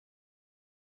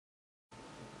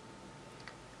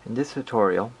In this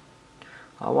tutorial,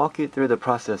 I'll walk you through the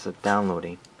process of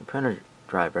downloading the printer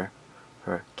driver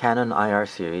for Canon IR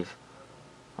series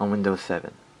on Windows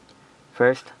 7.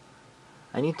 First,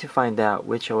 I need to find out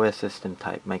which OS system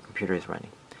type my computer is running.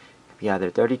 It could be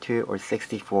either 32 or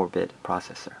 64-bit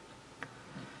processor.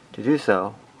 To do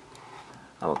so,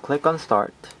 I will click on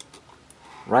Start,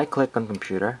 right-click on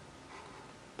Computer,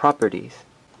 Properties.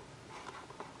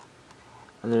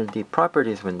 Under the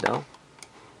Properties window,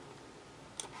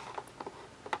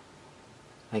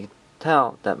 I can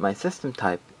tell that my system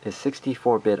type is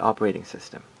 64-bit operating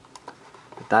system.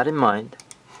 With that in mind,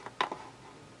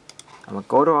 I'm going to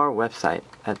go to our website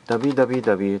at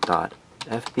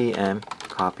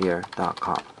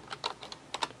www.fbmcopier.com.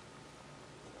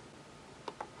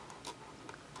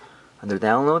 Under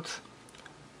Downloads,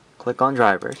 click on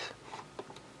Drivers.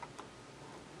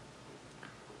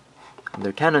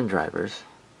 Under Canon Drivers,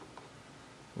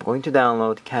 I'm going to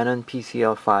download Canon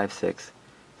PCL5-6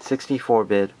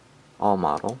 64-bit all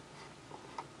model,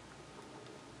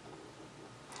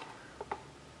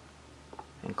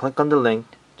 and click on the link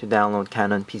to download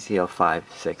Canon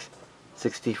PCL5-6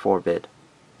 64-bit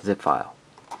zip file.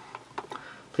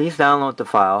 Please download the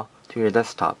file to your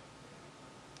desktop.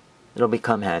 It'll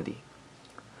become handy.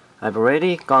 I've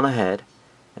already gone ahead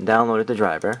and downloaded the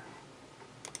driver,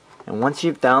 and once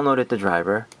you've downloaded the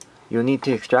driver, you'll need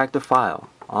to extract the file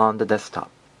on the desktop.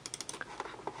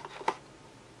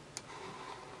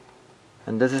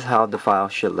 And this is how the file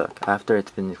should look after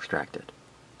it's been extracted.